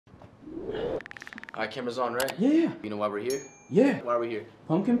Alright, camera's on, right? Yeah. You know why we're here? Yeah. Why are we here?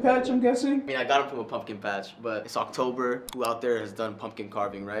 Pumpkin patch, I'm guessing? I mean, I got him from a pumpkin patch, but it's October. Who out there has done pumpkin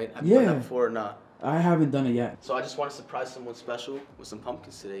carving, right? Have you done that before or not? I haven't done it yet. So I just want to surprise someone special with some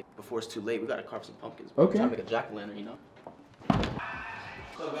pumpkins today. Before it's too late, we gotta carve some pumpkins. Okay. Try to make a jack-o'-lantern, you know?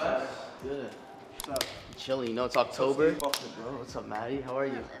 What's up, guys? Good. What's up? Chilling, you know, it's October. Bro, what's up, Maddie? How are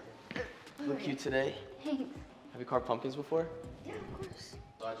you? You look cute today. Thanks. Have you carved pumpkins before? Yeah, of course.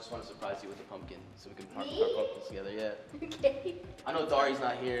 So I just want to surprise you with a pumpkin so we can carve pumpkins together, yeah. Okay. I know Darius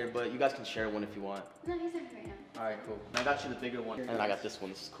not here, but you guys can share one if you want. No, he's not right now. Alright, cool. And I got you the bigger one, and then I got this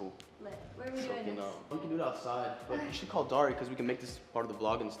one. This is cool. Lit. Where are we So, doing you this? know, we can do it outside, but you should call Dari because we can make this part of the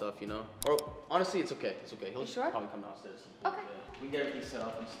vlog and stuff, you know? Or honestly, it's okay. It's okay. He'll sure? probably come downstairs. Okay. Yeah. We can get everything set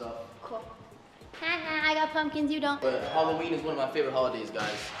up and stuff. Cool. Haha, I got pumpkins, you don't. But Halloween is one of my favorite holidays,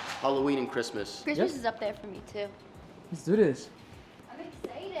 guys. Halloween and Christmas. Christmas is up there for me too. Let's do this. I'm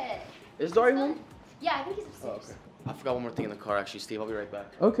excited. Is Dari home? Yeah, I think he's upstairs. Oh, okay. I forgot one more thing in the car, actually, Steve. I'll be right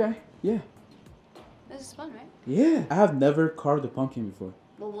back. Okay. Yeah. This is fun, right? Yeah. I have never carved a pumpkin before.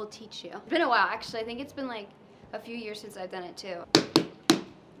 Well, we'll teach you. It's been a while, actually. I think it's been like a few years since I've done it too.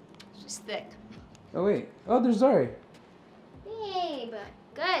 It's just thick. Oh, wait. Oh, there's Dari. Babe,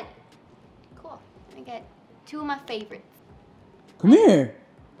 good. Cool. I get two of my favorites. Come here.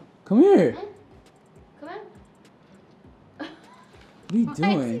 Come here. Huh? Come on. What are you Why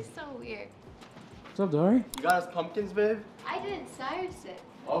doing? is he so weird? What's up, Dari? You got us pumpkins, babe? I didn't. Cyrus did.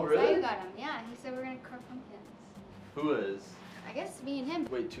 Oh, really? Cyrus got him. Yeah, he said we're gonna carve pumpkins. Who is? I guess me and him.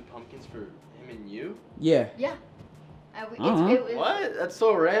 Wait, 2 pumpkins for him and you? Yeah. Yeah. What? That's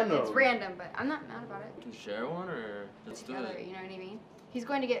so random. It's random, but I'm not mad about it. Can you share one or let's do Together, it? you know what I mean? He's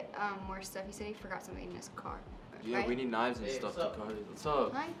going to get more stuff. He said he forgot something in his car. Yeah, right? we need knives and Hey, stuff what's to up? carve. What's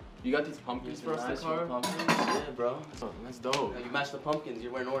up? Hi. You got these pumpkins for us to carve? Pumpkins? Yeah, bro. That's dope. You match the pumpkins.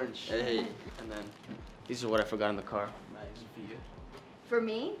 You're wearing orange. Hey. And then these are what I forgot in the car. These are for you. For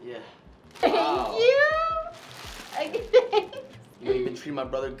me? Yeah. Wow. Thank you. Thanks. You know, you've been treating my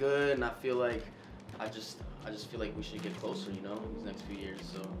brother good, and I feel like I just feel like we should get closer. You know, these next few years.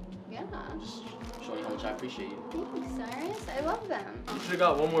 So Yeah. I'm just showing you how much I appreciate you. Thanks, Cyrus. I love them. You should have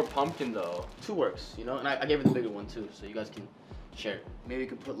got one more pumpkin though. 2 works. You know, and I gave her the bigger one too, so you guys can share it. Maybe you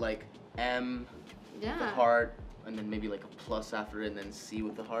could put like M with the Yeah. heart, and then maybe like a plus after it, and then C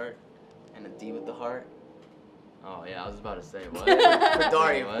with the heart, and a D with the heart. Oh yeah, I was about to say what? For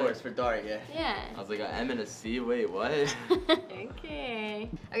Dari, of What? course. For Dari, yeah. Yeah. I was like an M and a C. Wait, what? Okay.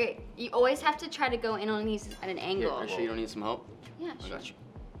 Okay, you always have to try to go in on these at an Here, angle. are you sure you don't need some help? Yeah, I sure. got you.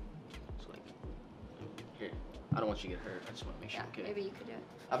 So like, here. I don't want you to get hurt. I just want to make sure. Yeah, Okay. maybe you could do it.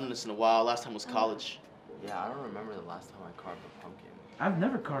 I haven't done this in a while. Last time was college. Yeah, I don't remember the last time I carved a pumpkin. I've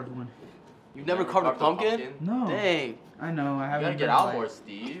never carved one. You've never carved a pumpkin? No. Dang. I know. I You haven't. gotta get out more,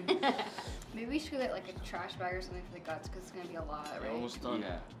 Steve. Maybe we should get like a trash bag or something for the guts because it's gonna be a lot, We're right? almost done.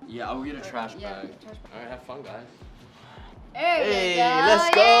 Yeah. Yeah, I'll get a trash Yeah, bag. trash bag. Alright, have fun, guys. There Hey, we go.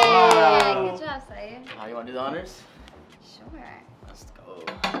 let's go. Yeah, good job, Cyrus. You want to do the honors? Sure. Let's go.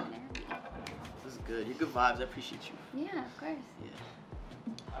 There we go. This is good. You're good vibes. I appreciate you. Yeah, of course.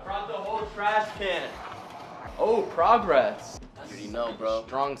 Yeah. I brought the whole trash can. Oh, progress. You already know, bro.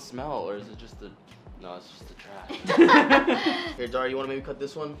 Strong smell, or is it just the? No, it's just the trash. Here, Dari, you want to maybe cut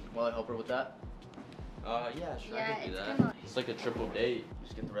this one while I help her with that? Yeah, sure, Yeah, I can do it's that. kinda- It's like a triple date.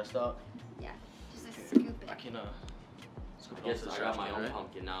 Just get the rest out. Yeah, just a scoop I it. can scoop it I guess onto the I trash got my can, own right?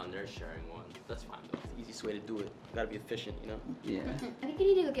 pumpkin now, and they're sharing one. That's fine though. Easiest way to do it. You gotta be efficient, you know? Yeah. I think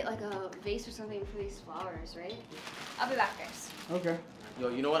you need to get like a vase or something for these flowers, right? I'll be back, guys. Okay. Yo,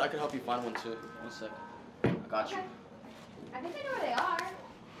 you know what? I could help you find one too. 1 sec. I got you. Okay. I think I know where they are.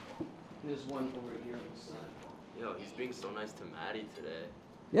 There's one over here on the side. Yo, he's being so nice to Maddie today.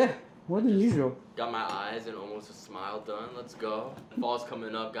 Yeah. More than usual. Got my eyes and almost a smile done. Let's go. Fall's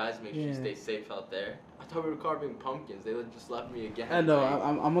coming up, guys. Make sure you Yeah. stay safe out there. I thought we were carving pumpkins. They just left me again. I know.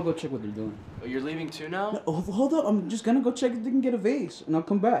 I'm gonna go check what they're doing. Oh, you're leaving too now? No, hold up. I'm just gonna go check if they can get a vase, and I'll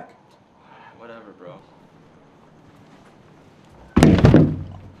come back. Whatever, bro.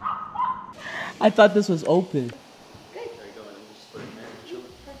 I thought this was open. Good. There you go, and then we'll just put it in there and chill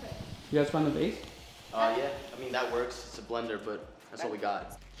it. Perfect. You guys find the vase? Yeah. I mean, that works. It's a blender, but that's what we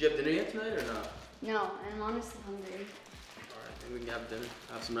got. Do you have dinner yet tonight or not? No, I'm honestly hungry. Alright, maybe we can have dinner.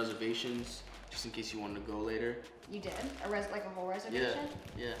 I have some reservations, just in case you wanted to go later. You did? Like a whole reservation?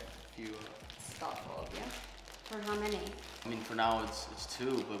 Yeah. If you, It's thoughtful of you. For how many? I mean, for now it's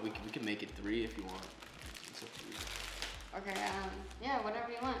 2, but we can make it 3 if you want. It's up to you. Okay, yeah, whatever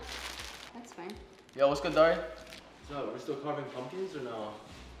you want. That's fine. Yo, what's good, Dari? So, we're still carving pumpkins or no?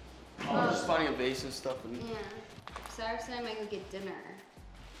 Oh, we're just finding a vase and stuff. And... Yeah. Cyrus and I might go get dinner.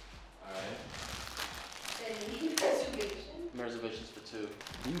 Alright. delicious for 2.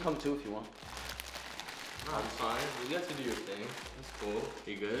 You can come too if you want. No, I'm fine. You guys can do your thing. That's cool.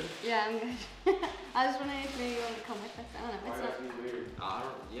 You good? Yeah, I'm good. I was wondering if maybe you want to come with us. I don't know. It's not Weird. I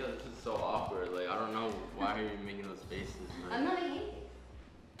don't. Yeah, this is so awkward. Like I don't know why are you making those faces. Like, I'm not eating.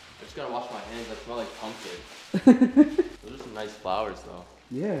 I just gotta wash my hands. I smell like pumpkin. Those are some nice flowers though.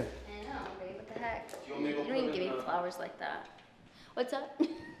 Yeah. I know, babe. What the heck? You don't even give me flowers like that. What's up? I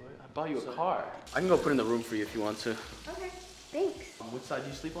bought you a car. I can go put it in the room for you if you want to. Okay. Thanks. Which side do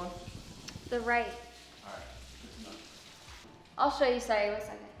you sleep on? The right. Alright. I'll show you. Sorry, one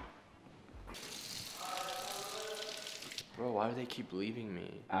second. Bro, why do they keep leaving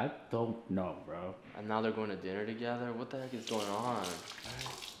me? I don't know, bro. And now they're going to dinner together? What the heck is going on?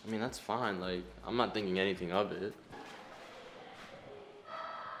 I mean, that's fine. Like, I'm not thinking anything of it.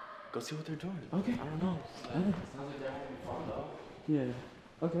 Go see what they're doing. Okay. I don't know. Okay. Sounds like they're having fun, though. Yeah.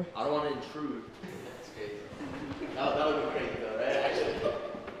 Okay. I don't want to intrude. That's crazy. That would be crazy though, right? Actually.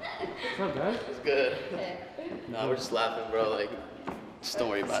 What's up, guys? It's good. Nah, we're just laughing, bro. Like, just don't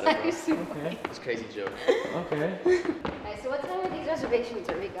worry about it, bro. Okay. It's a crazy joke. Okay. Alright, so what time are these reservations?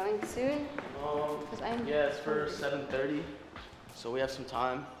 Are we going soon? Yeah, it's for 7:30. So we have some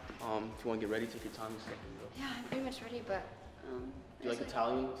time. If you want to get ready, take your time and stuff. Bro. Yeah, I'm pretty much ready, but Do you like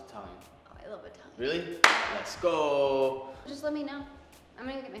Italian? It's Italian. Oh, I love Italian. Really? Let's go. Just let me know. I'm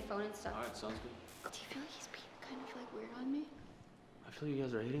gonna go get my phone and stuff. Alright, sounds good. Do you feel like he's being kind of like weird on me? I feel like you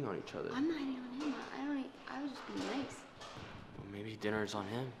guys are hating on each other. I'm not hitting on him. I was just being nice. Well, maybe dinner's on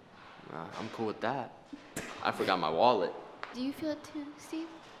him. I'm cool with that. I forgot my wallet. Do you feel it too, Steve?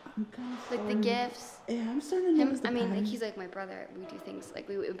 I'm kind of Like the gifts? Yeah, I'm starting to Him, notice the I mean, like pattern. he's like my brother. We do things like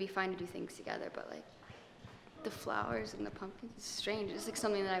it would be fine to do things together, but like the flowers and the pumpkins, it's strange. It's like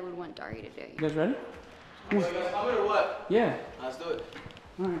something that I would want Dari to do. You guys ready? You guys coming or what? Yeah. Let's do it.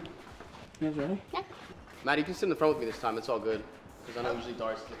 All right. You guys ready? Yeah. Matt, you can sit in the front with me this time. It's all good. Because I know usually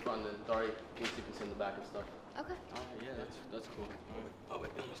Darius sits in the front and Dari can sit in the back and stuff. Okay. Alright, yeah, that's cool. Oh,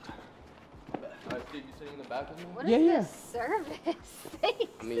 wait, almost time. Alright, Steve, you sitting in the back with me? What Yeah, is yeah. this service? Thanks.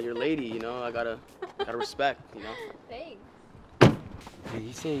 I mean, you're a lady, you know. I gotta respect, you know. Thanks. Did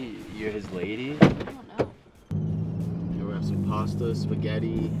he say you're his lady? I don't know. Here we have some pasta,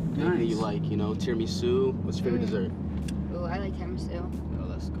 spaghetti, anything you Nice. like, you know. Tiramisu. What's your favorite dessert? Ooh, I like tiramisu. Oh,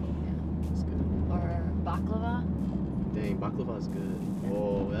 let's go. That's good. Or baklava. Dang, baklava is good.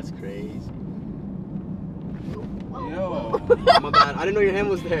 Oh, that's crazy. Yo. My bad. I didn't know your hand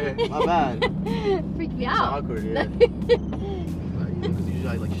was there. My bad. Freaked me It's out. awkward, yeah. Because usually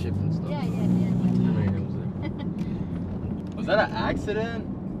I like shift and stuff. Yeah, so yeah, I didn't know your hand was there. Was that an accident?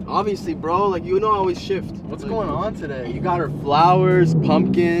 Obviously, bro. Like, you know I always shift. What's Like, going on today? You got her flowers,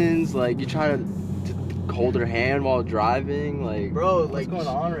 pumpkins, like you trying to hold her hand while driving, like Bro, what's like, going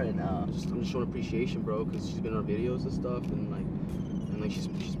on right now? I'm just showing appreciation, bro, because she's been in our videos and stuff, and like she's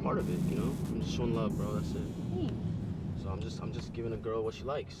part of it, you know. I'm just showing love, bro. That's it. Thanks. So I'm just giving a girl what she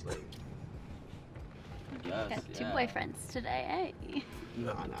likes, like. Yes, Got two yeah. boyfriends today, eh?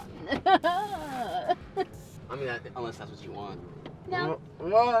 Nah. I mean, unless that's what you want. No.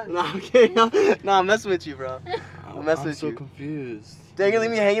 What? Nah, okay. Nah, I'm messing with you, bro. I'm messing with so you. confused. Dang, you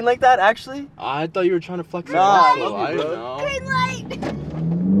leave me hanging like that, actually? I thought you were trying to flex Nah, your muscle. I love you, I bro. didn't Green light!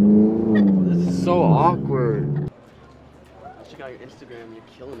 know. This is so awkward. Check out your Instagram. You're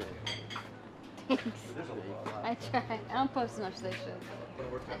killing it. Thanks. I try. I don't post as much as I should.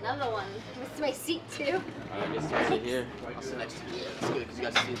 Another one. It's my seat too. I guess I'll sit here. I'll sit next to you. It's good because you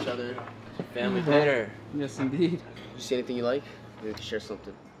guys see each other. Family dinner. Yes, indeed. Did you see anything you like? Maybe we can share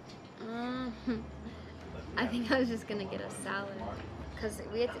something. I think I was just gonna get a salad. Cause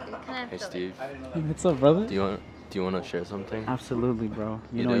we kind of have Hey to. Steve, Hey, what's up, brother? do you want to share something? Absolutely, bro.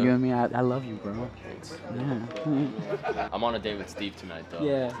 You You know, do? you and me, I love you, bro. Thanks. Yeah. I'm on a date with Steve tonight though.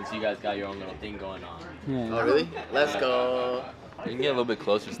 Yeah. Since you guys got your own little thing going on. Yeah. Oh, really? Let's go. You can get a little bit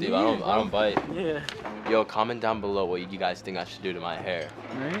closer, Steve. I don't bite. Yeah. Yo, comment down below what you guys think I should do to my hair.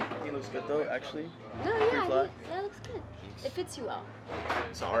 Right? It looks good though, actually. No, Pretty yeah, flat. that looks good. It fits you well.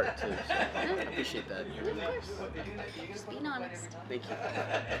 It's art too. So I appreciate that. Yeah, of course. Just being honest. Thank you.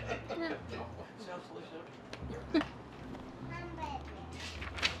 Yeah.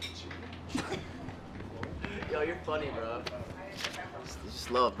 Yo, you're funny, bro.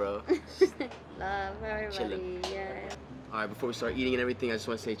 Just love, bro. Love everybody. Chillin'. Yeah. All right, before we start eating and everything, I just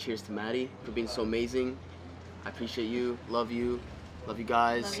want to say cheers to Maddie for being so amazing. I appreciate you, love you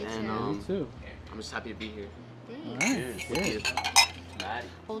guys, Love you and too. Me too. I'm just happy to be here. Thanks. Alright. Thank you. Maddie.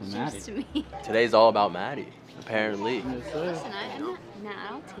 Hold Maddie. cheers to me. Today's all about Maddie, apparently. Yes, sir. Listen, I'm not. Nah,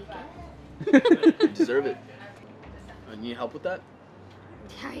 I'll take it. You deserve it. You need help with that?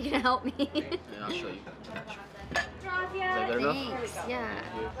 How are you gonna help me? Yeah, I'll show you. Is that good enough? Thanks. Yeah.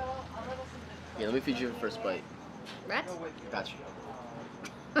 Yeah, let me feed you your first bite. Rats? Got you.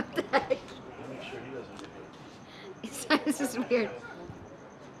 What the heck? This is weird.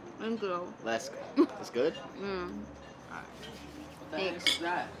 Thank you. Let's go. That's good? Mm. Alright. Thanks.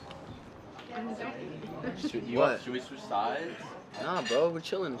 Should we switch sides? Nah, bro, we're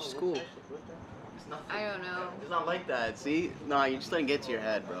chilling. It's cool. I don't know. It's not like that, see? Nah, you just let it get to your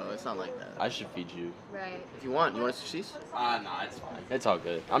head, bro. It's not like that. I should feed you. Right. If you want us to cease? Nah, it's fine. It's all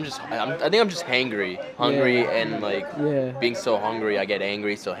good. I think I'm just hungry, and like Yeah. being so hungry, I get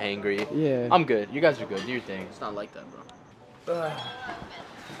angry, so hangry. Yeah. I'm good. You guys are good. Do your thing. It's not like that, bro.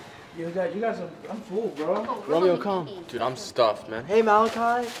 You guys are, I'm full, bro. Romeo, come. Dude, I'm stuffed, man. Hey,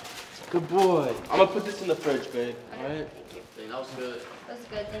 Malachi. Good boy. I'm gonna put this in the fridge, babe. All right. Dang, that was good. That's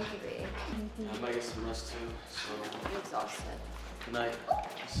good. Thank you, babe. I might get some rest too, so I'm exhausted. good night.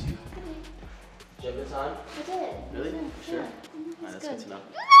 See you. Did you have a good time? I did. Really? Sure? Yeah. Alright, that's good to know.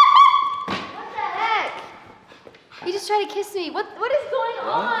 What the heck? He just tried to kiss me. What is going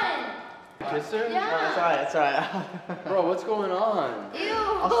on? Kiss her? Yeah. It's alright, it's alright. Bro, what's going on? Ew.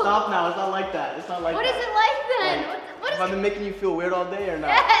 I'll stop now. It's not like that. It's not like What that. is it like then? Like, What is have I been making you feel weird all day or not?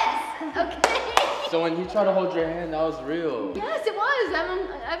 Yes. Okay. So when he tried to hold your hand, that was real. Yes, it was.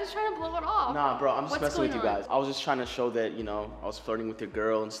 I was trying to blow it off. Nah, bro, I'm just What's messing with you going on? guys. I was just trying to show that, you know, I was flirting with your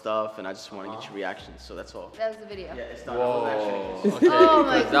girl and stuff, and I just want to get your reaction, so that's all. That was the video. Yeah, it's done. Whoa. I was actually Okay, Oh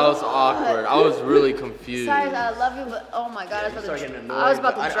my because that was awkward. I was really confused. Sorry, I love you, but oh my god, you started getting annoyed, I was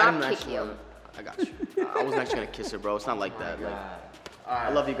about but to drop didn't kick actually you. wanna- I got you. I wasn't actually gonna kiss her, bro. It's not like that. Like, I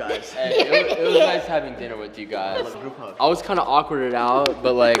love you guys. Hey, it was nice having dinner with you guys. Let's group hug. I was kind of awkwarded out,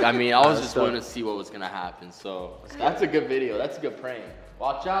 but like, I mean, I was just wanting to see what was gonna happen. So that's a good video. That's a good prank.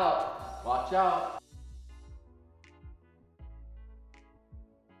 Watch out. Watch out.